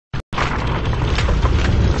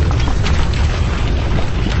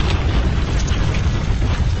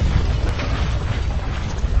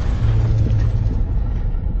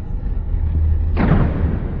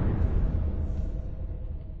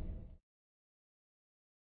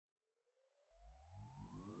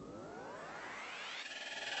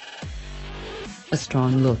A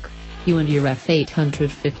strong look. You and your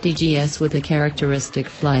F850 GS with a characteristic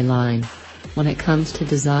fly line. When it comes to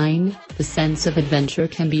design, the sense of adventure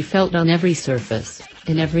can be felt on every surface,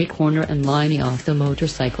 in every corner and lining off the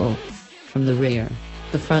motorcycle. From the rear,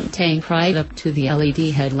 the front tank right up to the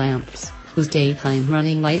LED headlamps, whose daytime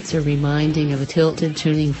running lights are reminding of a tilted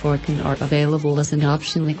tuning fork and are available as an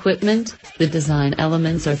optional equipment, the design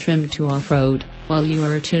elements are trimmed to off-road, while you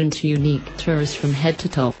are attuned to unique tours from head to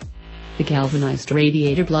toe. The galvanized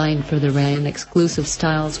radiator blind for the Ram exclusive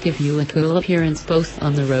styles give you a cool appearance both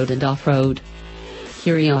on the road and off-road.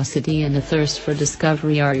 Curiosity and a thirst for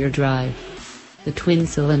discovery are your drive. The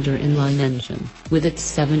twin-cylinder inline engine, with its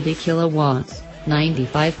 70 kilowatts,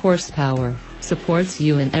 95 horsepower, supports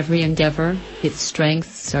you in every endeavor. Its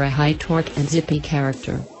strengths are a high torque and zippy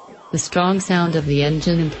character. The strong sound of the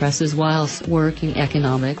engine impresses whilst working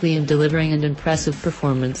economically and delivering an impressive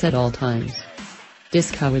performance at all times.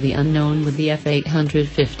 Discover the unknown with the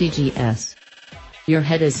F850 GS. Your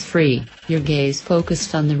head is free, your gaze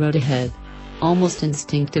focused on the road ahead. Almost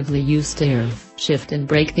instinctively you steer, shift and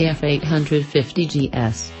brake the F850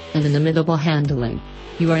 GS, and inimitable handling.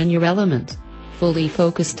 You are in your element, fully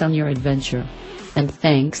focused on your adventure. And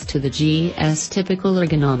thanks to the GS' typical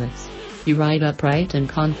ergonomics, you ride upright and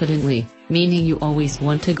confidently, meaning you always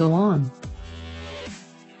want to go on.